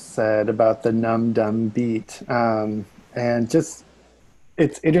Gabe said about the numb, dumb beat. And just,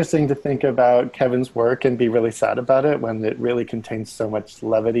 it's interesting to think about Kevin's work and be really sad about it when it really contains so much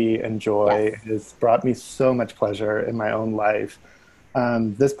levity and joy. Yes. It has brought me so much pleasure in my own life.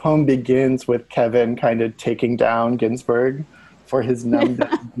 This poem begins with Kevin kind of taking down Ginsberg for his numb,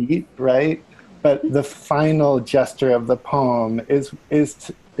 dumb beat, right? But the final gesture of the poem is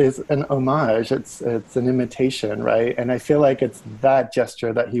an homage. It's an imitation, right? And I feel like it's that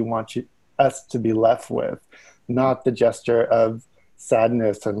gesture that he wants us to be left with, not the gesture of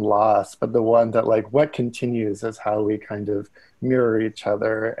sadness and loss, but the one that like what continues is how we kind of mirror each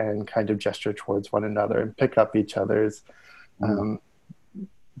other and kind of gesture towards one another and pick up each other's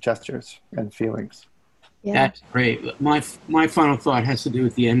gestures and feelings. Yeah. That's great. My final thought has to do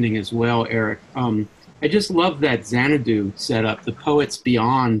with the ending as well, Eric. I just love that Xanadu setup, the poets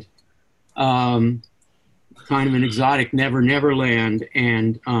beyond, kind of an exotic never land.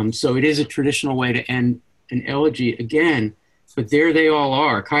 And so it is a traditional way to end an elegy again, but there they all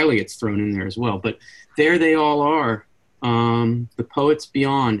are. Kylie gets thrown in there as well, but there they all are, the poets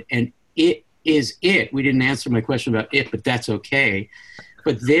beyond. And it is it. We didn't answer my question about it, but that's okay.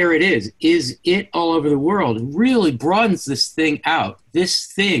 But there it is. Is it all over the world? It really broadens this thing out. This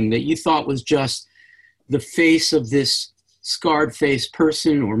thing that you thought was just the face of this scarred faced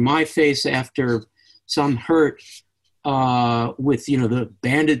person or my face after some hurt with, the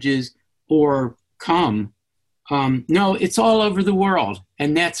bandages or come. No, it's all over the world.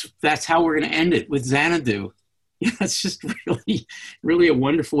 And that's how we're going to end it with Xanadu. It's just really, really a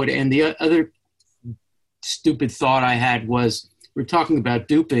wonderful way to end. The other stupid thought I had was, we're talking about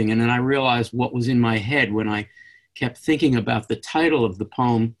duping, and then I realized what was in my head when I kept thinking about the title of the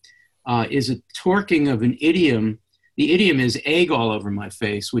poem is a torquing of an idiom. The idiom is egg all over my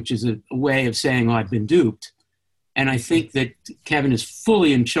face, which is a way of saying, I've been duped. And I think that Kevin is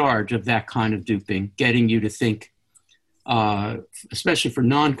fully in charge of that kind of duping, getting you to think, especially for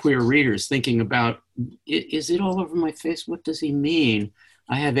non-queer readers, thinking about, is it all over my face? What does he mean?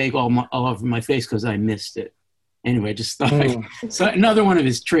 I have egg all over my face because I missed it. Anyway, just thought, so another one of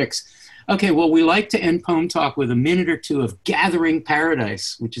his tricks. Okay, well, we like to end Poem Talk with a minute or two of Gathering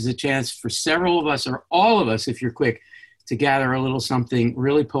Paradise, which is a chance for several of us, or all of us, if you're quick, to gather a little something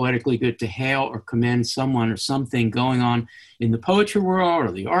really poetically good to hail or commend someone or something going on in the poetry world,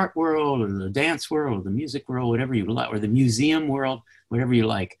 or the art world, or the dance world, or the music world, whatever you like, or the museum world, whatever you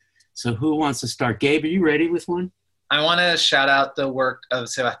like. So who wants to start? Gabe, are you ready with one? I want to shout out the work of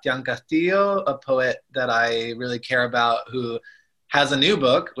Sebastián Castillo, a poet that I really care about, who has a new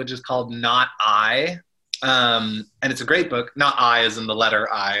book, which is called Not I. And it's a great book. Not I as in the letter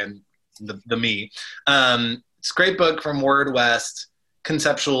I and the me. It's a great book from Word West,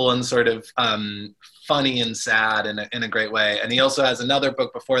 conceptual and sort of funny and sad in a great way. And he also has another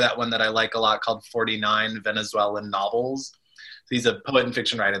book before that one that I like a lot called 49 Venezuelan Novels. He's a poet and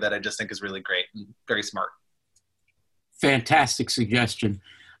fiction writer that I just think is really great and very smart. Fantastic suggestion.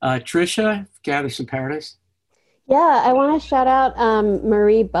 Trisha, Gather Some Paradise. Yeah, I want to shout out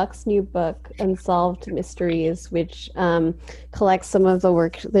Marie Buck's new book, Unsolved Mysteries, which collects some of the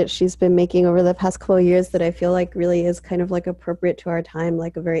work that she's been making over the past couple of years that I feel like really is kind of like appropriate to our time,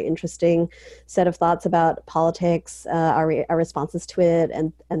 like a very interesting set of thoughts about politics, our responses to it,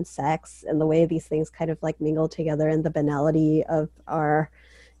 and sex, and the way these things kind of like mingle together, and the banality of our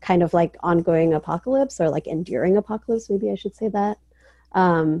kind of like ongoing apocalypse, or like enduring apocalypse, maybe I should say that.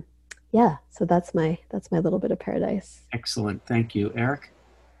 Yeah, so that's my little bit of paradise. Excellent, thank you. Eric?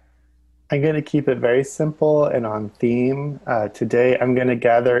 I'm going to keep it very simple and on theme. Today I'm going to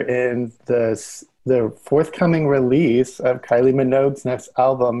gather in the forthcoming release of Kylie Minogue's next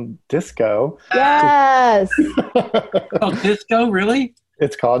album, Disco. Yes! Oh, Disco, really?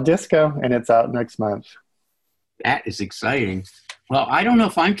 It's called Disco, and it's out next month. That is exciting. Well, I don't know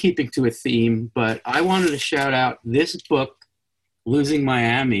if I'm keeping to a theme, but I wanted to shout out this book, Losing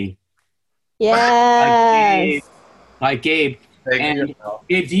Miami. Yes. By Gabe. And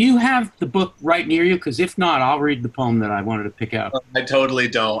Gabe, do you have the book right near you? Because if not, I'll read the poem that I wanted to pick out. I totally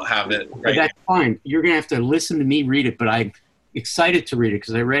don't have it right. That's fine. You're going to have to listen to me read it, but I'm excited to read it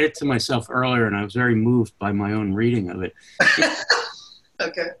because I read it to myself earlier and I was very moved by my own reading of it.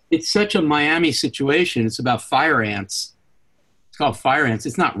 Okay. It's such a Miami situation. It's about fire ants. It's called Fire Ants.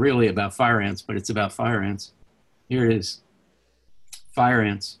 It's not really about fire ants, but it's about fire ants. Here it is. Fire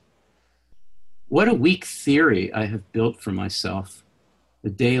ants. What a weak theory I have built for myself. The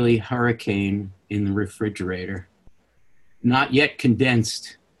daily hurricane in the refrigerator. Not yet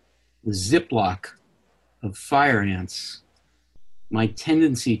condensed. The ziplock of fire ants. My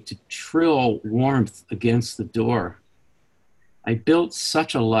tendency to trill warmth against the door. I built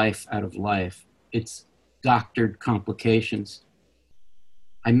such a life out of life. Its doctored complications.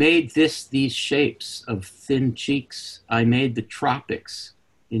 I made these shapes of thin cheeks. I made the tropics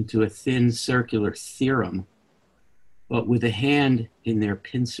into a thin circular theorem. But with a hand in their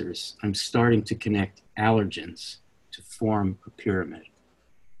pincers, I'm starting to connect allergens to form a pyramid.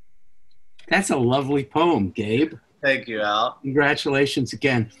 That's a lovely poem, Gabe. Thank you, Al. Congratulations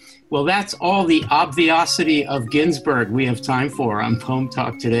again. Well, that's all the obviosity of Ginsberg we have time for on Poem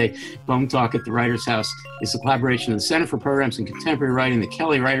Talk today. Poem Talk at the Writers House is a collaboration of the Center for Programs in Contemporary Writing, the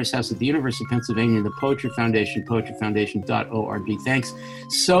Kelly Writers House at the University of Pennsylvania, and the Poetry Foundation, poetryfoundation.org. Thanks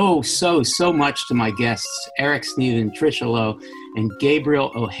so much to my guests, Eric Sneeden, Trisha Lowe, and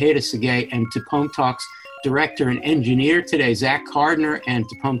Gabriel Ojeda-Segay, and to Poem Talk's director and engineer today, Zach Cardner, and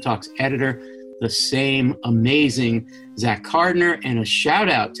to Poem Talk's editor, the same amazing Zach Cardner, and a shout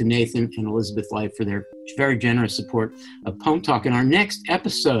out to Nathan and Elizabeth Light for their very generous support of Poem Talk. In our next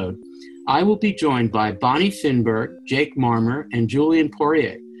episode, I will be joined by Bonnie Finberg, Jake Marmer, and Julian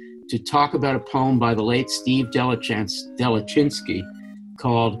Poirier to talk about a poem by the late Steve Delachinsky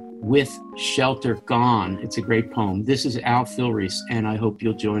called With Shelter Gone. It's a great poem. This is Al Filreis, and I hope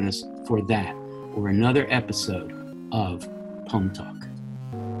you'll join us for that or another episode of Poem Talk.